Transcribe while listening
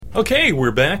Okay, we're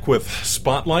back with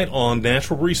Spotlight on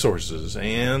Natural Resources,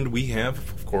 and we have,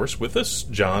 of course, with us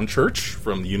John Church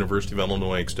from the University of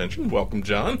Illinois Extension. Welcome,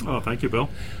 John. Oh, thank you, Bill.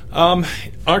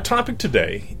 Our topic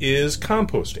today is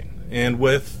composting, and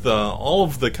with all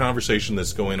of the conversation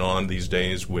that's going on these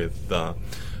days with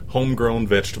homegrown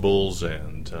vegetables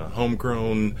and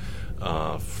homegrown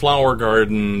flower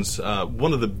gardens,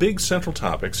 one of the big central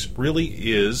topics really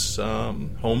is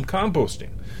home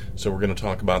composting. So we're going to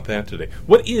talk about that today.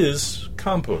 What is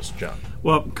compost, John?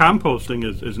 Well,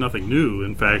 composting is nothing new.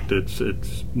 In fact,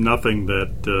 it's nothing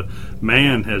that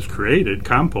man has created.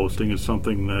 Composting is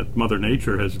something that Mother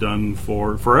Nature has done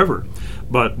for forever.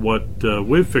 But what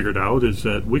we've figured out is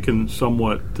that we can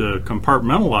somewhat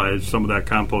compartmentalize some of that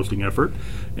composting effort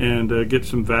and get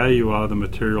some value out of the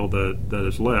material that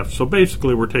is left. So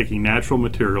basically, we're taking natural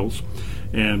materials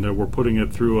and we're putting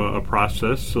it through a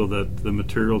process so that the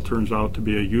material turns out to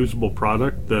be a usable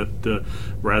product that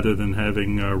rather than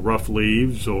having rough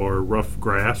leaves or rough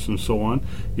grass and so on,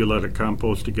 you let it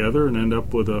compost together and end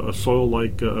up with a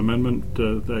soil-like amendment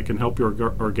that can help your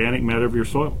organic matter of your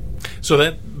soil. So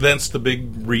that's the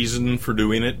big reason for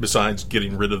doing it, besides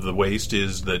getting rid of the waste,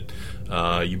 is that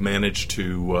you manage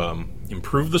to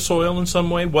improve the soil in some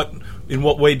way? In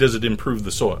what way does it improve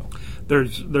the soil?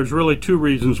 There's really two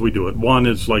reasons we do it. One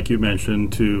is, like you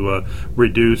mentioned, to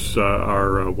reduce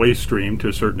our waste stream to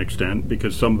a certain extent,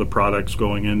 because some of the products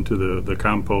going into the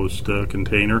compost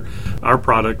container are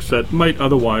products that might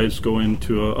otherwise go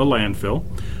into a landfill.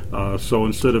 So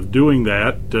instead of doing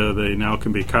that, they now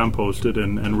can be composted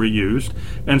and reused.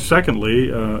 And secondly,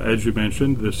 as you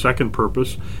mentioned, the second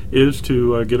purpose is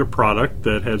to get a product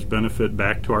that has benefit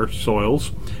back to our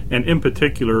soils. And in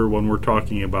particular, when we're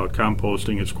talking about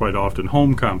composting, it's quite often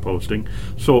home composting.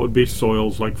 So it would be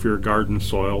soils like for your garden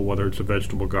soil, whether it's a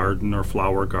vegetable garden or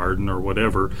flower garden or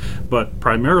whatever. But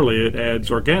primarily it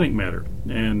adds organic matter.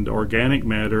 And organic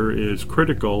matter is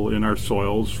critical in our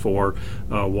soils for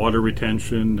water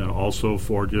retention, also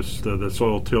for just the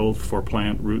soil tilth, for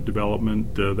plant root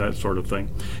development, that sort of thing.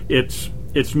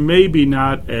 It's maybe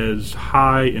not as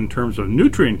high in terms of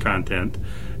nutrient content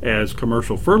as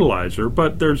commercial fertilizer,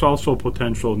 but there's also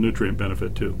potential nutrient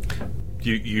benefit too.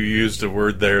 You used a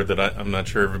word there that I'm not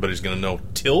sure everybody's going to know.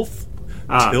 Tilth?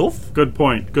 Tilth? Good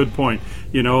point.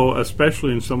 You know,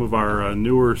 especially in some of our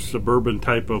newer suburban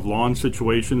type of lawn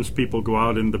situations, people go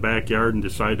out in the backyard and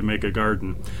decide to make a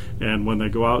garden. And when they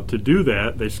go out to do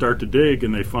that, they start to dig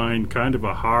and they find kind of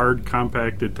a hard,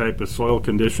 compacted type of soil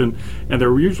condition, and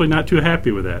they're usually not too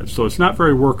happy with that. So it's not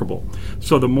very workable.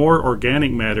 So the more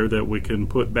organic matter that we can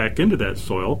put back into that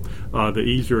soil, the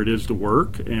easier it is to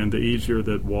work, and the easier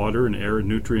that water and air and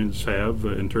nutrients have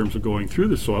in terms of going through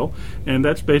the soil. And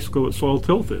that's basically what soil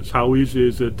tilth is. How easy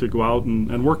is it to go out and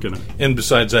work in it? And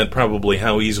besides that, probably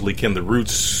how easily can the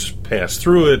roots pass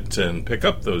through it and pick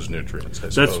up those nutrients, I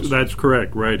suppose. That's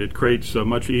correct, right. It creates a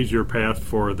much easier path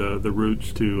for the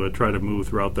roots to try to move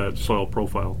throughout that soil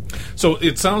profile. So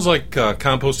it sounds like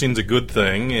composting is a good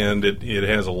thing, and it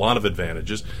has a lot of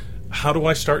advantages. How do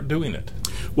I start doing it?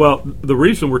 Well, the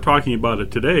reason we're talking about it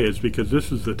today is because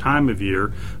this is the time of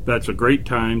year that's a great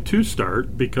time to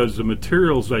start, because the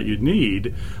materials that you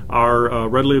need are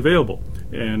readily available.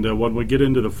 And when we get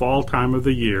into the fall time of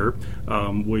the year,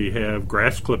 we have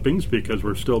grass clippings because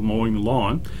we're still mowing the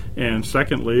lawn. And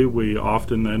secondly, we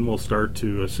often then will start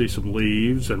to see some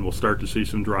leaves, and we'll start to see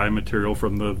some dry material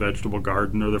from the vegetable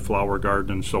garden or the flower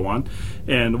garden and so on.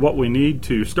 And what we need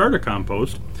to start a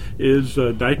compost is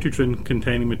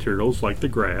nitrogen-containing materials like the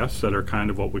grass that are kind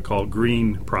of what we call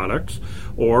green products,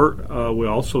 or we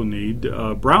also need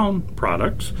brown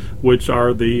products, which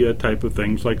are the type of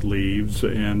things like leaves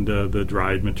and the dried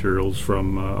materials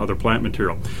from other plant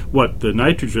material. What the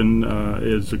nitrogen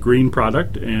is a green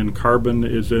product, and carbon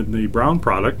is in the brown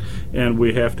product, and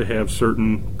we have to have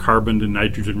certain carbon to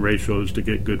nitrogen ratios to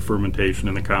get good fermentation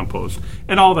in the compost.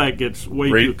 And all that gets way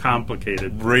too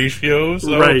complicated. Ratios?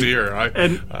 Oh, right. Dear.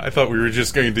 I thought we were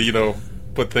just going to,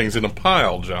 put things in a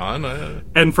pile, John.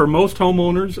 And for most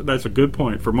homeowners, that's a good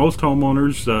point. For most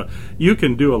homeowners, you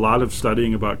can do a lot of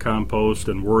studying about compost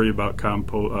and worry about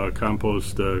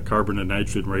compost carbon and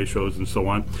nitrogen ratios and so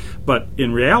on. But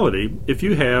in reality, if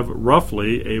you have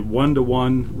roughly a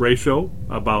 1-to-1 ratio,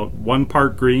 about 1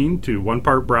 part green to 1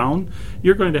 part brown,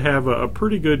 you're going to have a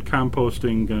pretty good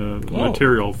composting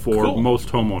material for most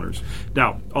homeowners.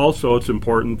 Now, also it's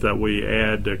important that we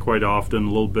add quite often a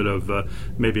little bit of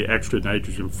maybe extra nitrogen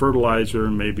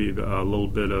fertilizer, maybe a little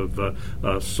bit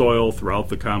of soil throughout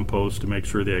the compost to make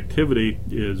sure the activity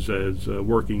is as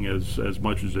working as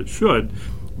much as it should.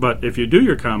 But if you do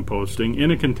your composting in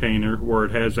a container where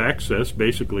it has access,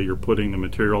 basically you're putting the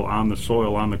material on the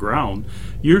soil, on the ground,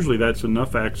 usually that's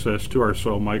enough access to our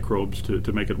soil microbes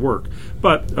to make it work.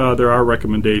 But there are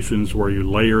recommendations where you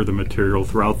layer the material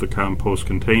throughout the compost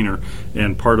container,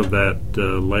 and part of that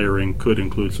layering could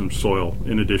include some soil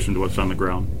in addition to what's on the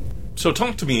ground. So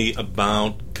talk to me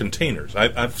about containers.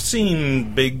 I've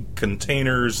seen big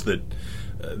containers that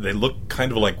they look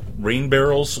kind of like rain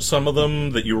barrels, some of them,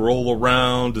 that you roll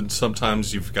around, and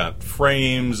sometimes you've got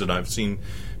frames, and I've seen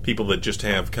people that just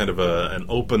have kind of an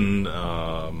open,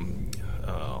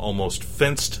 almost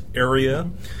fenced area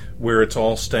where it's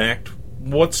all stacked.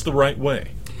 What's the right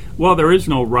way? Well, there is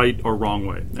no right or wrong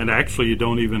way, and actually you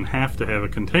don't even have to have a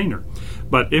container.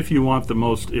 But if you want the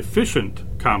most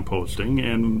efficient composting,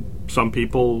 and some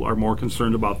people are more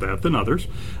concerned about that than others,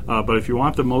 but if you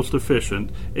want the most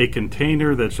efficient, a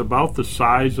container that's about the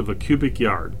size of a cubic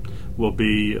yard will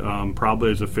be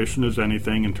probably as efficient as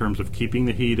anything in terms of keeping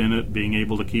the heat in it, being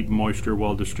able to keep moisture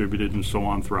well distributed and so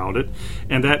on throughout it.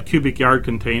 And that cubic yard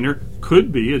container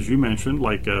could be, as you mentioned,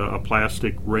 like a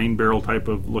plastic rain barrel type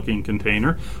of looking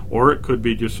container, or it could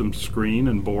be just some screen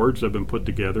and boards that have been put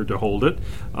together to hold it.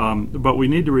 But we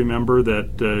need to remember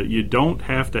that you don't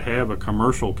have to have a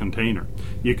commercial container.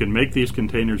 You can make these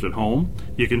containers at home.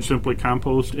 You can simply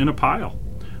compost in a pile.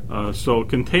 So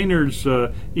containers,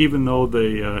 even though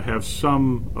they have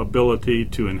some ability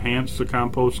to enhance the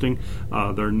composting,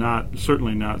 they're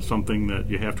certainly not something that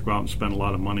you have to go out and spend a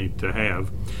lot of money to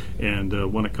have.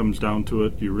 And when it comes down to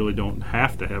it, you really don't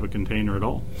have to have a container at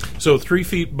all. So 3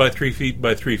 feet by 3 feet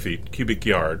by 3 feet, cubic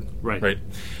yard. Right.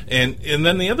 And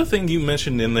then the other thing you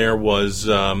mentioned in there was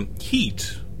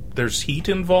heat. There's heat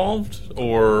involved,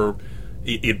 or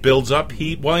it builds up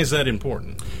heat. Why is that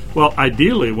important? Well,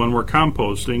 ideally, when we're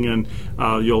composting,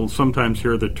 and you'll sometimes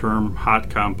hear the term hot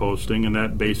composting, and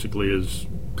that basically is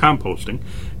composting.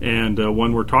 And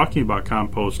when we're talking about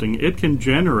composting, it can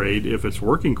generate, if it's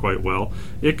working quite well,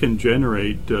 it can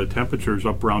generate temperatures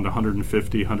up around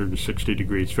 150, 160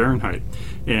 degrees Fahrenheit.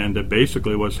 And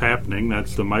basically what's happening,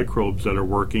 that's the microbes that are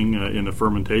working in the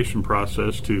fermentation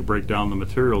process to break down the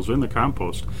materials in the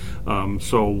compost.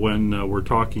 So when we're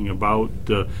talking about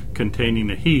containing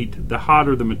the heat, the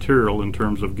hotter the material in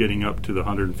terms of getting up to the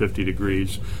 150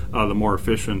 degrees, the more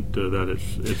efficient that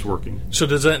it's working. So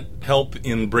does that help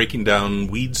in breaking down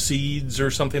weed seeds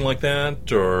or something like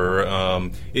that?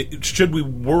 Or should we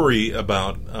worry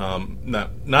about,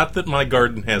 not that my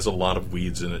garden has a lot of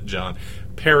weeds in it, John,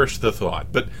 perish the thought,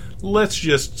 but let's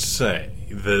just say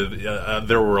that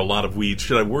there were a lot of weeds.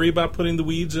 Should I worry about putting the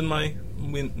weeds in my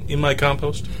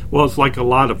compost? Well, it's like a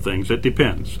lot of things. It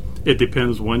depends. It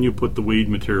depends when you put the weed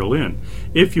material in.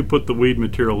 If you put the weed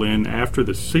material in after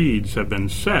the seeds have been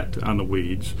set on the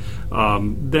weeds,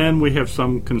 then we have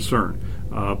some concern.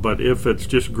 But if it's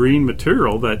just green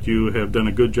material that you have done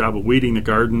a good job of weeding the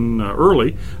garden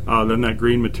early, then that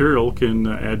green material can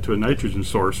add to a nitrogen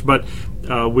source. But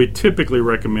we typically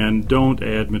recommend don't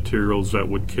add materials that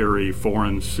would carry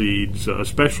foreign seeds,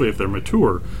 especially if they're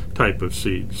mature type of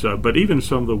seeds. But even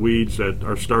some of the weeds that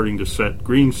are starting to set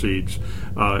green seeds,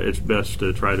 it's best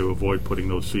to try to avoid putting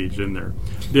those seeds in there.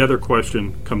 The other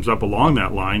question comes up along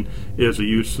that line is the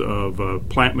use of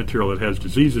plant material that has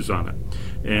diseases on it.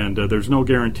 And there's no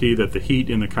guarantee that the heat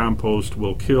in the compost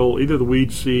will kill either the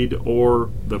weed seed or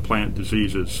the plant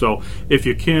diseases. So if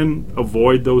you can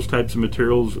avoid those types of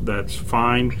materials, that's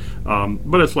fine.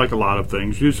 But it's like a lot of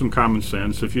things. Use some common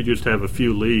sense. If you just have a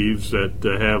few leaves that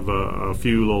have a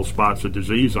few little spots of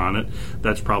disease on it,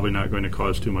 that's probably not going to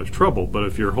cause too much trouble. But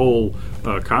if your whole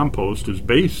compost is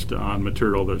based on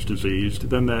material that's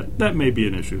diseased, then that may be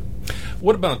an issue.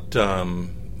 What about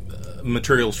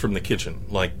materials from the kitchen,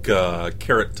 like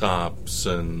carrot tops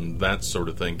and that sort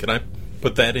of thing? Can I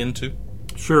put that into?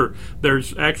 Sure.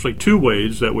 There's actually two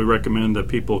ways that we recommend that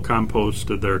people compost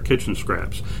their kitchen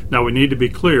scraps. Now, we need to be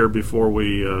clear before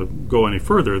we go any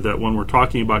further that when we're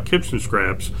talking about kitchen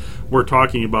scraps, we're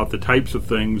talking about the types of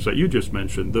things that you just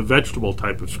mentioned, the vegetable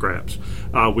type of scraps.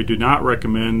 We do not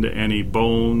recommend any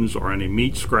bones or any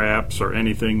meat scraps or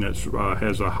anything that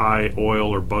has a high oil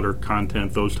or butter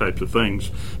content, those types of things,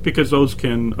 because those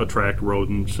can attract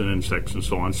rodents and insects and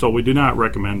so on. So we do not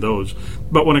recommend those.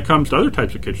 But when it comes to other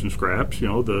types of kitchen scraps,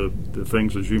 the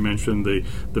things, as you mentioned, the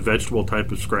vegetable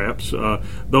type of scraps,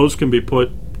 those can be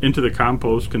put into the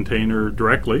compost container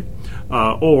directly,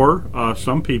 or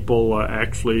some people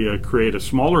actually create a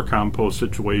smaller compost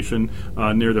situation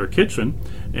near their kitchen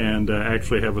and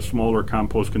actually have a smaller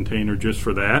compost container just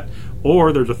for that.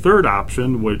 Or there's a third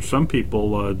option, which some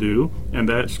people do, and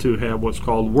that's to have what's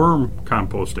called worm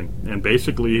composting. And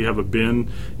basically you have a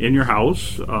bin in your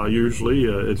house, usually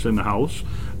it's in the house,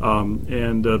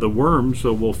 and the worms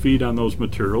will feed on those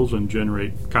materials and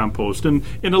generate compost in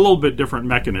a little bit different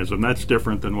mechanism. That's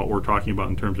different than what we're talking about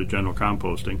in terms of general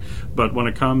composting. But when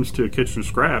it comes to kitchen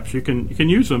scraps, you can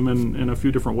use them in a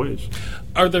few different ways.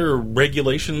 Are there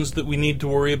regulations that we need to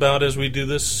worry about as we do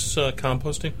this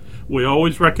composting? We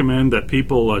always recommend that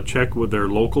people check with their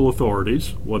local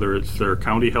authorities, whether it's their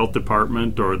county health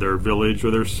department or their village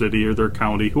or their city or their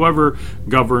county, whoever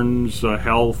governs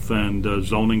health and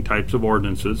zoning types of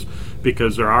ordinances,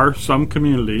 because there are some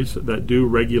communities that do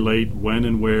regulate when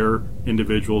and where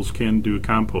individuals can do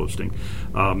composting.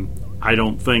 I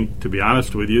don't think, to be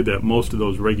honest with you, that most of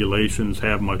those regulations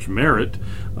have much merit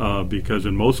because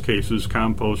in most cases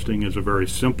composting is a very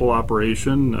simple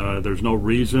operation. There's no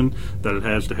reason that it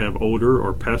has to have odor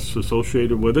or pests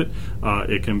associated with it.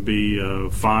 It can be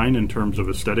fine in terms of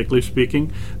aesthetically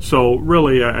speaking. So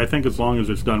really, I think as long as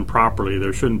it's done properly,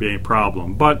 there shouldn't be any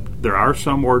problem. But there are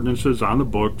some ordinances on the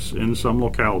books in some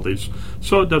localities,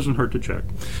 so it doesn't hurt to check.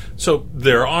 So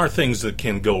there are things that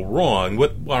can go wrong.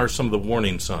 What are some of the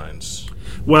warning signs?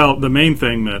 Well, the main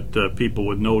thing that people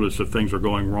would notice if things are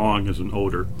going wrong is an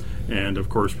odor. And, of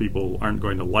course, people aren't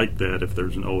going to like that if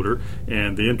there's an odor.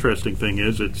 And the interesting thing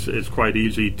is it's quite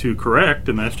easy to correct,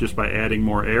 and that's just by adding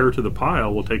more air to the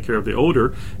pile. We'll take care of the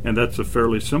odor, and that's a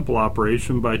fairly simple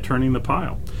operation by turning the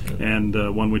pile. And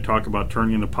when we talk about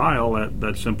turning the pile,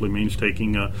 that simply means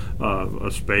taking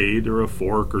a spade or a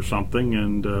fork or something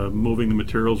and moving the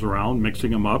materials around,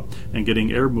 mixing them up, and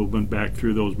getting air movement back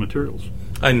through those materials.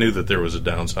 I knew that there was a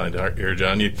downside here,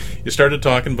 John. You started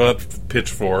talking about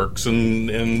pitchforks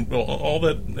and all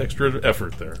that extra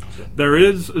effort there. So. There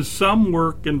is some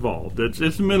work involved.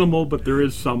 It's minimal, but there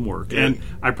is some work. And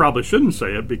I probably shouldn't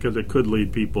say it because it could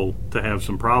lead people to have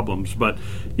some problems. But,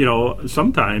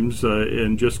 sometimes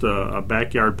in just a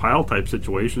backyard pile type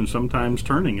situation, sometimes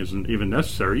turning isn't even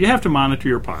necessary. You have to monitor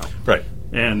your pile. Right.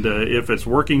 And if it's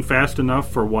working fast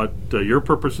enough for what your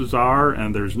purposes are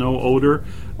and there's no odor,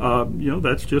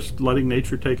 that's just letting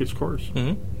nature take its course.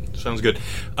 Mm-hmm. Sounds good.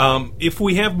 If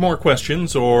we have more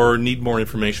questions or need more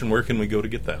information, where can we go to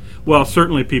get that? Well,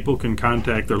 certainly people can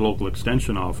contact their local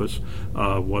extension office,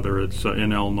 whether it's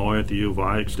in Illinois at the U of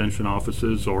I extension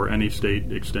offices or any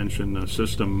state extension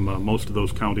system. Most of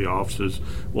those county offices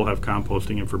will have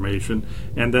composting information.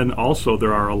 And then also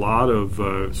there are a lot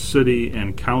of city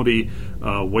and county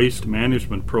waste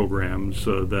management programs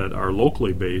that are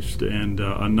locally based, and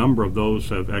a number of those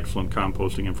have excellent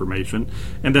composting information.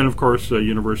 And then, of course,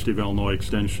 University of Illinois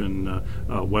Extension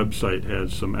website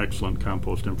has some excellent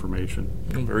compost information.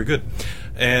 Very good.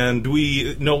 And do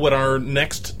we know what our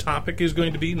next topic is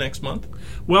going to be next month?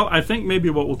 Well, I think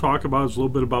maybe what we'll talk about is a little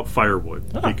bit about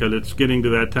firewood, because it's getting to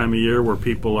that time of year where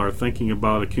people are thinking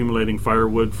about accumulating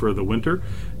firewood for the winter,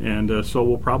 and so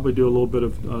we'll probably do a little bit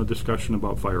of discussion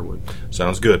about firewood.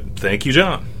 Sounds good. Thank you,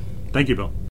 John. Thank you, Bill.